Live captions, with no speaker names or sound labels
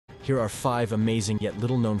Here are 5 amazing yet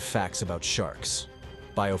little-known facts about sharks.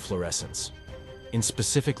 Biofluorescence. In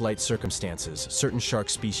specific light circumstances, certain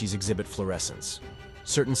shark species exhibit fluorescence.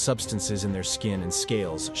 Certain substances in their skin and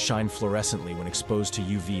scales shine fluorescently when exposed to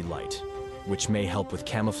UV light, which may help with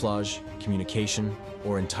camouflage, communication,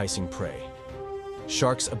 or enticing prey.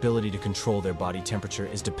 Sharks' ability to control their body temperature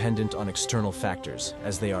is dependent on external factors,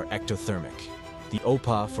 as they are ectothermic. The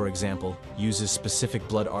opa, for example, uses specific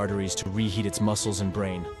blood arteries to reheat its muscles and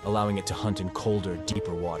brain, allowing it to hunt in colder,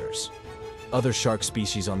 deeper waters. Other shark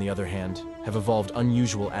species, on the other hand, have evolved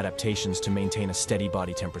unusual adaptations to maintain a steady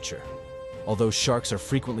body temperature. Although sharks are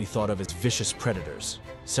frequently thought of as vicious predators,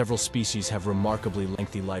 several species have remarkably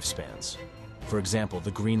lengthy lifespans. For example,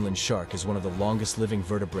 the Greenland shark is one of the longest living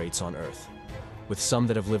vertebrates on Earth, with some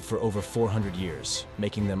that have lived for over 400 years,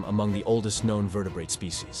 making them among the oldest known vertebrate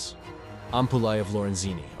species. Ampullae of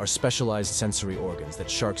Lorenzini are specialized sensory organs that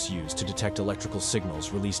sharks use to detect electrical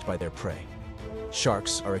signals released by their prey.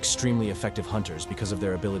 Sharks are extremely effective hunters because of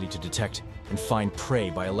their ability to detect and find prey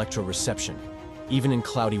by electroreception, even in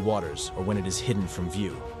cloudy waters or when it is hidden from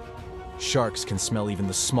view. Sharks can smell even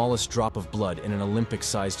the smallest drop of blood in an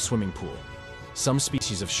Olympic-sized swimming pool. Some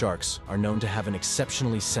species of sharks are known to have an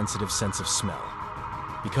exceptionally sensitive sense of smell.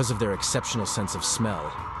 Because of their exceptional sense of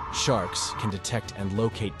smell, sharks can detect and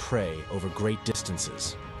locate prey over great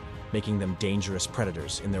distances, making them dangerous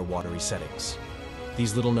predators in their watery settings.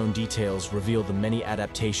 These little-known details reveal the many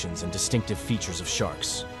adaptations and distinctive features of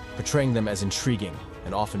sharks, portraying them as intriguing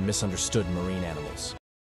and often misunderstood marine animals.